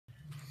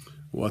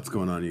What's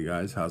going on, you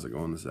guys? How's it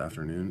going this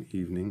afternoon,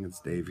 evening? It's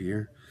Dave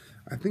here.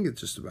 I think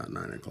it's just about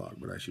 9 o'clock,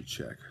 but I should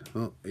check.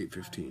 Well,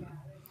 8:15.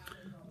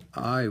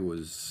 I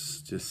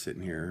was just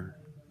sitting here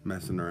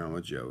messing around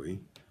with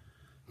Joey,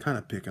 kind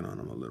of picking on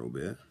him a little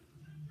bit.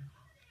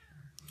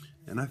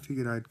 And I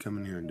figured I'd come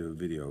in here and do a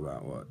video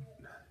about what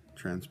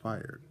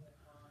transpired.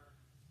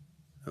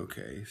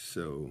 Okay,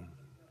 so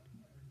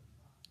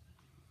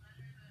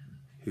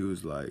he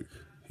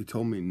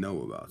told me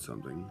no about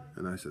something.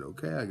 And I said,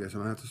 okay, I guess I'm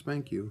going to have to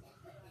spank you.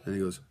 And he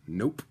goes,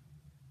 nope.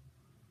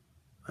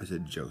 I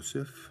said,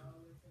 Joseph,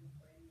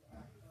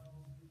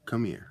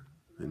 come here.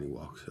 And he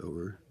walks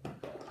over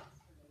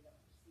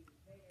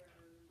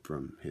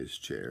from his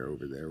chair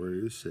over there where he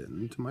was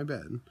sitting to my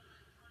bed.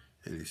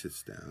 And he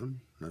sits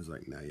down. And I was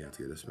like, now you have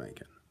to get a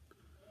spanking.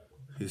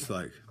 He's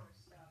like,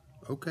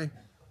 okay.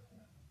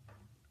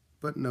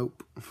 But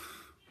nope.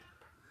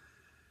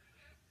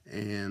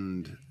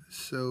 And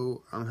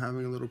so I'm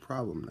having a little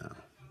problem now.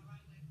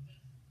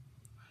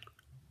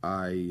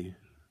 I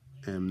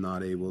am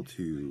not able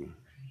to,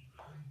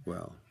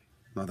 well,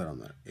 not that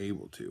I'm not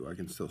able to, I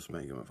can still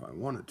spank him if I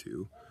wanted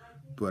to,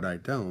 but I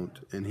don't,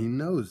 and he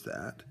knows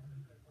that,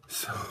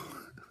 so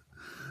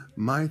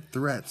my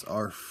threats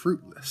are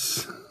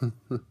fruitless.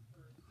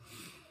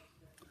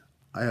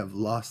 I have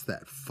lost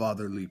that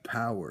fatherly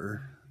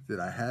power that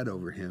I had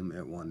over him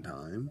at one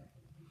time.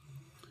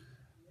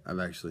 I've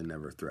actually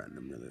never threatened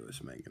him really with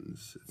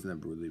spankings. It's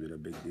never really been a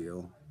big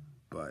deal,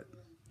 but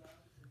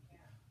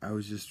I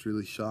was just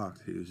really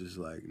shocked. He was just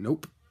like,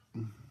 nope.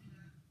 And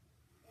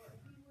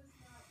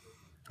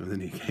then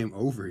he came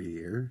over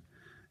here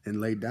and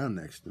laid down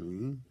next to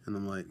me. And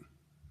I'm like,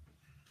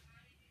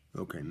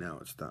 okay, now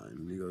it's time.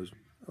 And he goes,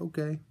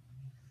 okay,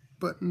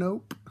 but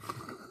nope.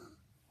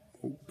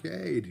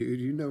 Okay, dude,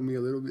 you know me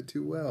a little bit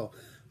too well.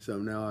 So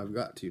now I've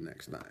got to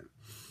next time.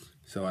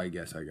 So I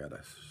guess I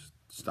gotta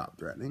stop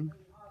threatening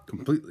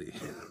completely.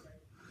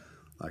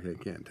 Like I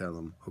can't tell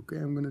him, okay,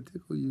 I'm gonna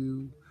tickle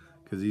you.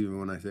 Because even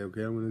when I say,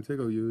 okay, I'm going to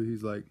tickle you,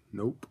 he's like,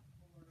 nope.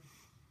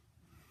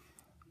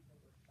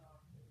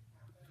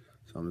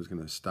 So I'm just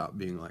going to stop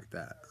being like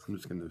that. I'm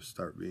just going to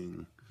start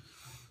being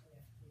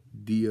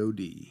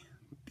D.O.D.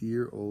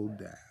 Dear old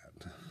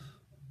dad.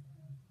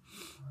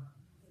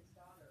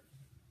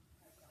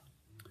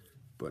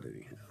 But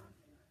anyhow,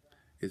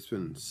 it's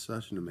been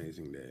such an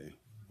amazing day.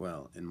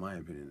 Well, in my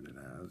opinion, it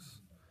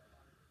has.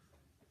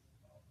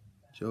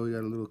 Joey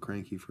got a little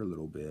cranky for a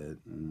little bit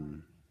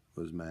and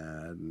was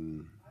mad,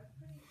 and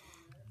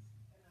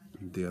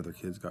the other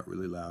kids got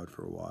really loud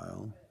for a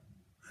while,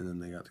 and then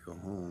they got to go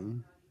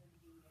home.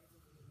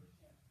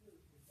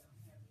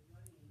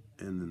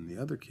 And then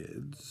the other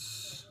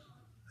kids,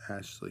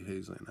 Ashley,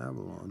 Hazley, and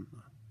Avalon.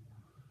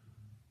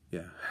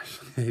 Yeah,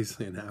 Ashley,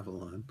 Hazley, and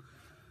Avalon.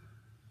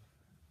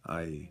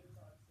 I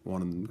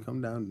wanted them to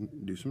come down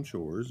and do some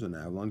chores, and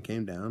Avalon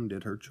came down and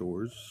did her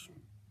chores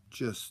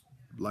just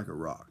like a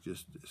rock,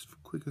 just as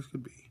quick as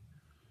could be.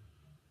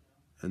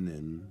 And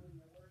then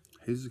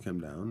Hazley came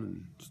down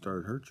and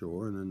started her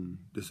chore and then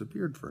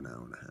disappeared for an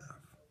hour and a half.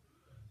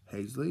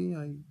 Hazley,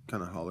 I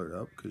kind of hollered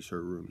up because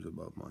her room's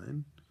above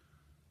mine.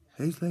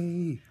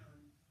 Hazley!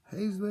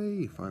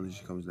 Hazley! Finally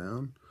she comes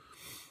down.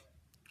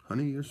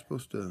 Honey, you're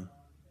supposed to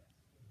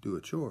do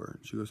a chore.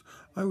 And she goes,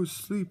 I was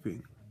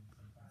sleeping.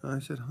 And I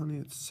said, honey,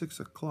 it's 6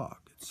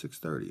 o'clock. It's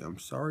 6:30. I'm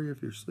sorry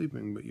if you're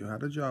sleeping, but you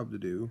had a job to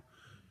do.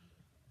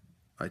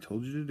 I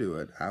told you to do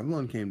it.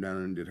 Avalon came down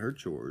and did her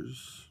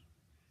chores.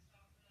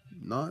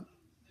 Not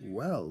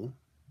well,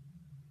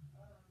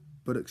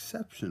 but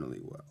exceptionally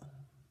well.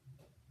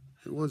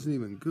 It wasn't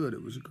even good,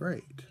 it was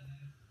great.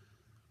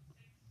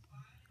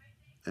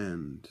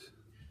 And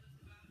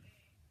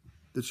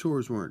the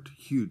chores weren't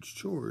huge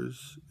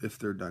chores if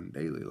they're done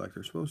daily like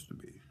they're supposed to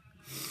be.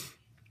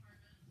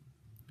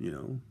 You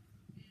know,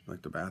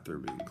 like the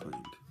bathroom being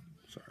cleaned.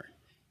 Sorry.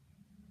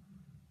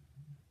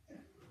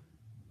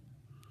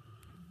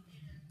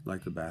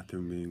 Like the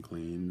bathroom being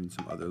cleaned and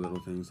some other little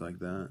things like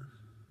that.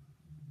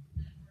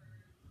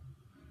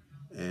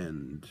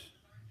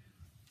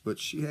 But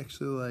she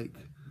actually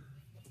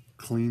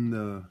cleaned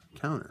the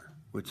counter,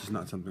 which is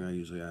not something I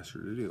usually ask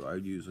her to do. I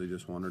usually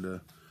just want her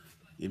to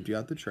empty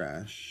out the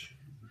trash,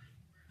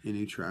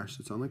 any trash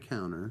that's on the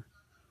counter,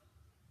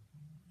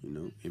 you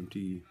know,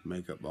 empty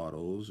makeup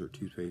bottles or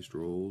toothpaste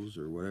rolls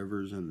or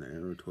whatever's in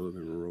there, or toilet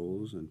paper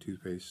rolls and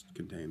toothpaste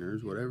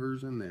containers,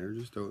 whatever's in there,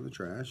 just throw it in the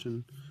trash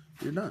and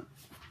you're done.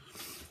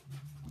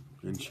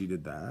 And she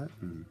did that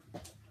and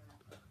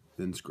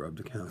then scrubbed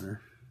the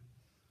counter.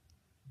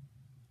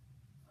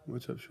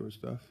 What's up, short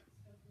stuff?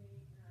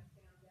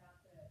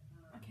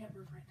 I can't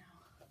move right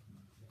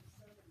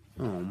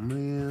now. Oh,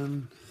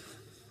 man.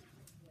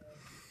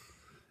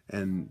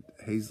 And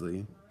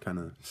Hazley kind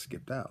of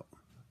skipped out.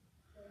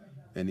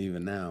 And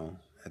even now,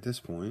 at this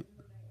point,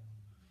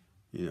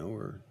 you know,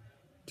 we're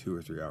 2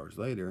 or 3 hours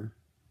later,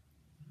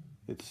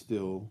 it's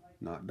still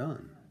not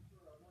done.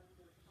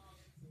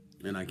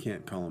 And I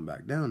can't call them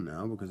back down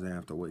now because they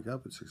have to wake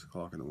up at 6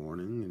 o'clock in the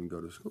morning and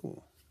go to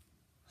school.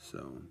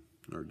 So,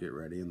 or get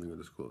ready and then go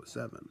to school at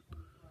 7.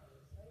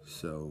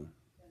 So,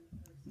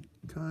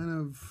 kind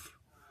of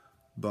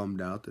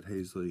bummed out that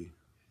Hazley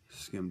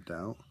skimped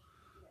out.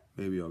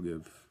 Maybe I'll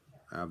give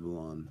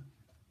Avalon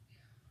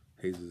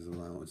Hayes'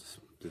 allowance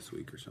this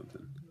week or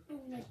something. I'm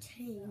gonna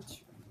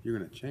change. You're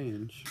gonna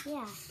change?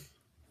 Yeah.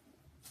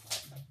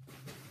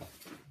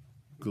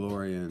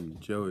 Gloria and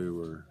Joey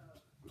were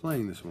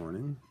playing this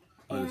morning,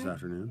 or this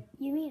afternoon.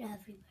 You meet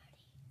everybody.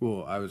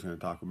 Well, I was gonna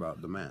talk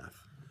about the math.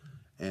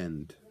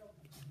 And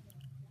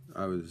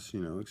I was,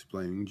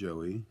 explaining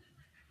Joey,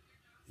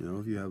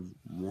 if you have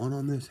one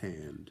on this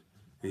hand,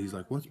 and he's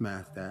like, "What's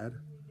math, Dad?"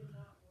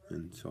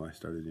 And so I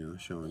started,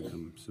 showing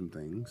him some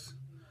things.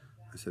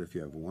 I said, if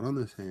you have one on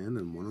this hand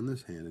and one on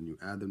this hand, and you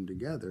add them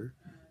together,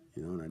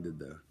 and I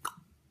did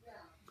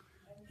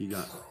you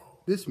got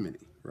this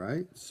many,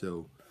 right?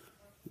 So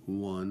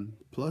 1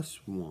 plus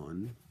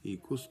 1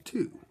 equals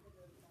 2.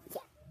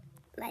 Yeah,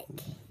 like.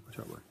 Watch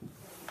out, boy.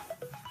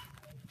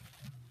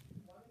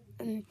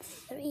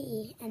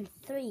 3 and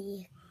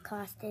 3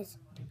 cost is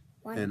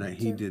 1, And 2,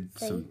 he did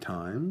 3, some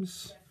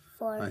times.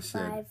 4, I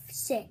said 5,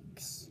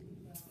 6.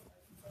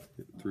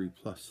 3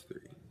 plus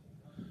 3.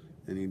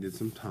 And he did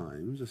some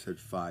times. I said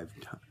 5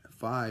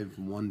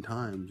 1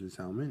 times is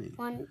how many?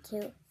 1,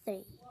 2,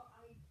 3.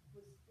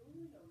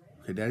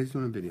 Okay, Daddy's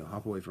doing a video.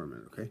 Hop away for a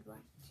minute, okay? 1,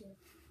 2,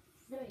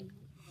 3.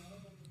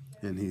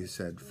 And he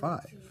said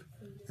 5.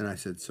 And I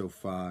said, so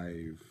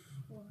 5,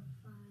 4,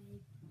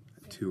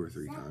 5, 2 or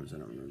 3 times, I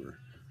don't remember,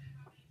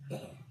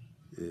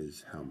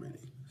 is how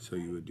many? So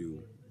you would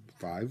do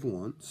 5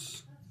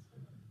 once,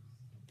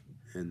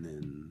 and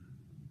then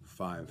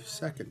 5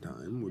 second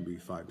time would be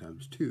 5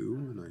 times 2,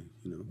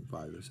 and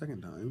 5 the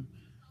second time.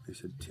 They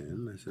said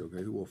 10. I said,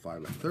 okay, well,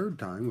 5 a third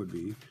time would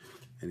be,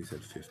 and he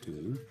said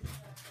 15.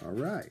 All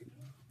right,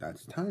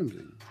 that's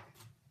timesing.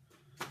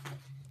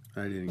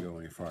 I didn't go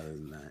any farther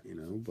than that,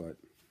 but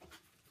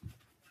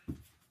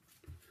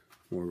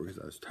more because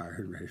I was tired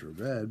and ready for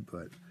bed,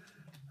 but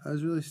I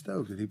was really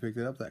stoked that he picked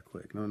it up that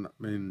quick. No, I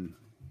mean,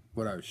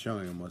 what I was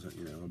showing him wasn't,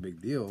 a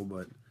big deal,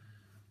 but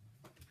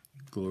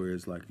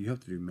Gloria's like, you have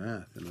to do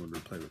math in order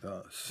to play with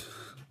us,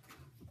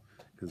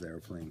 because they were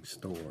playing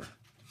store.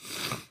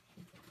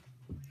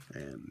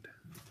 And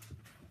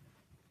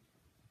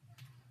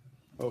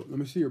oh, let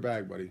me see your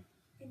bag, buddy.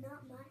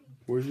 Not mine.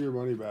 Where's your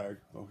money bag?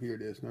 Oh, here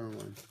it is. Never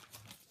mind.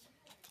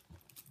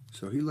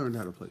 So he learned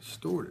how to play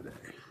store today.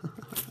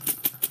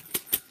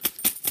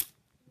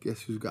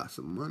 Guess who's got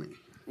some money?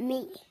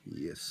 Me.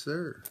 Yes,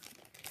 sir.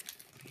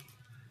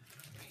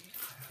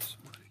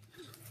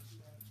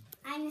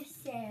 I'm gonna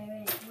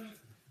share it with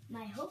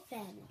my whole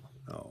family.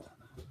 Oh.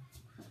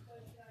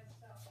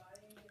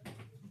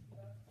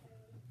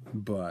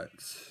 But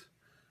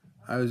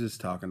I was just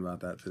talking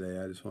about that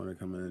today. I just wanted to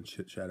come in and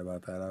chit-chat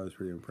about that. I was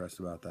pretty impressed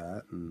about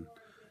that. And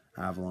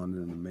Avalon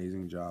did an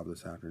amazing job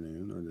this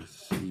afternoon, or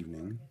this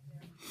evening.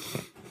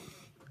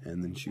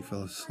 And then she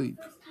fell asleep.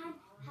 First time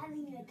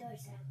having a door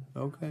shut.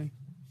 Okay.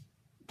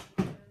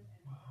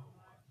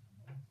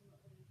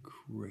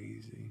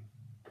 Crazy.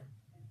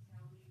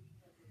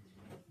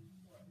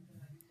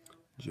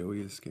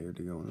 Joey is scared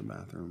to go in the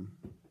bathroom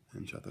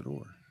and shut the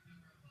door.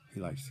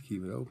 He likes to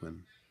keep it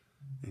open.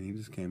 And he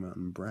just came out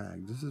and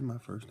bragged, "This is my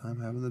first time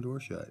having the door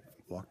shut."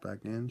 Walked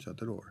back in, shut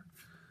the door.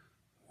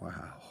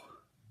 Wow.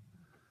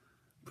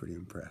 Pretty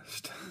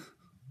impressed.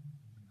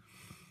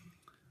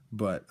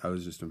 But I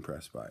was just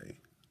impressed by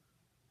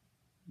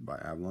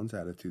Avalon's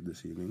attitude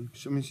this evening.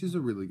 She's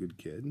a really good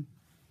kid.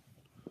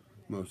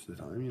 Most of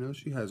the time,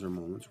 she has her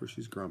moments where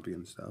she's grumpy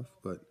and stuff,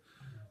 but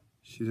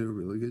she did a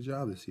really good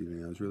job this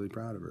evening. I was really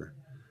proud of her.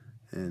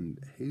 And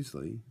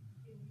Hazley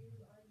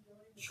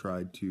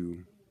tried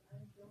to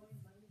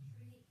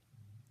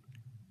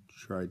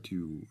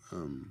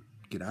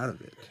get out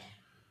of it.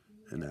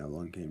 And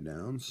Avalon came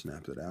down,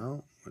 snapped it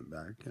out, went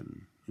back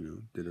and,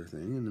 did her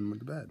thing, and then went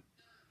to bed.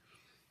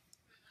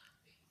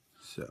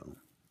 So,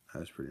 I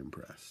was pretty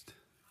impressed.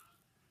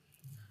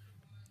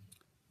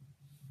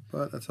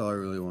 But that's all I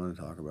really wanted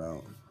to talk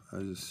about. I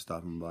was just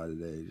stopping by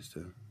today just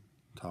to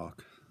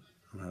talk.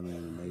 I'm having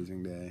an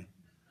amazing day.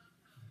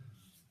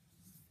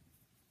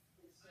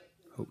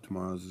 Hope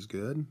tomorrow's is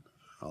good.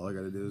 All I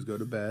gotta do is go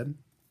to bed.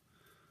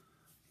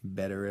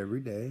 Better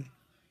every day.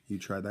 You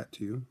try that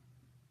too.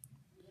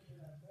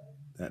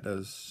 That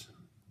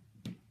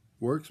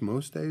works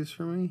most days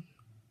for me.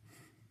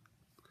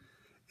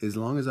 As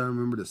long as I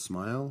remember to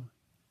smile.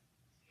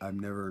 I've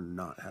never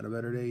not had a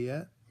better day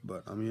yet.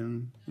 But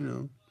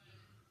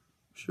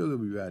sure there'll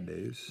be bad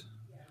days.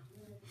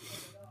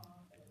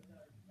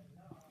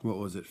 What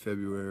was it,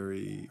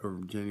 February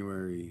or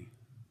January?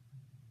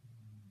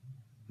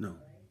 No.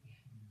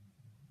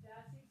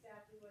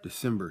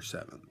 December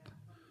 7th,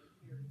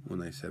 when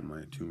they said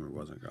my tumor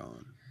wasn't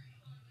gone.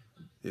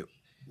 It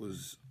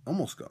was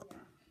almost gone.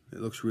 It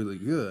looks really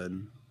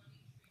good,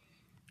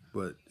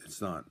 but it's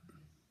not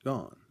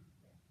gone.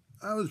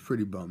 I was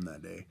pretty bummed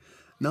that day.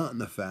 Not in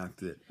the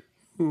fact that,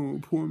 oh,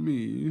 poor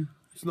me,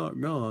 it's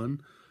not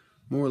gone.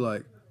 More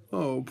like,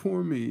 oh,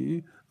 poor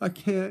me, I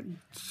can't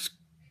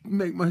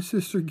make my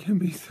sister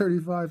give me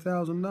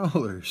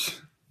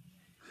 $35,000.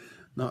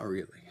 Not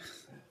really.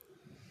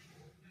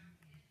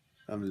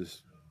 I'm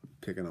just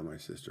picking on my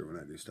sister when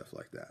I do stuff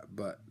like that.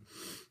 But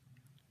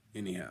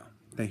anyhow,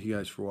 thank you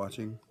guys for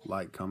watching.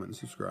 Like, comment, and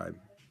subscribe.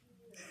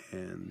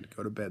 And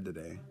go to bed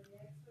today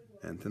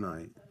and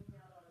tonight.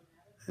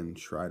 And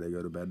try to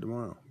go to bed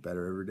tomorrow.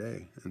 Better every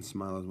day. And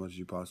smile as much as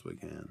you possibly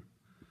can.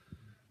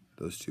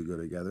 Those two go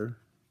together.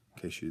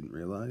 In case you didn't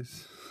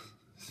realize.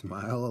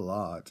 Smile a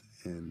lot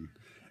and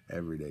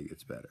every day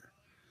gets better.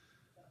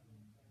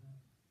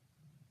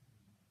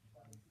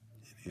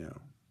 Anyhow,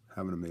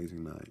 have an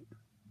amazing night.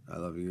 I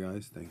love you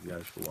guys. Thank you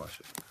guys for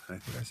watching. I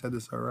think I said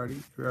this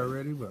already,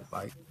 but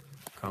like,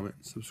 comment,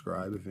 and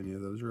subscribe if any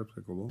of those are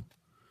applicable.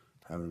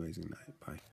 Have an amazing night. Bye.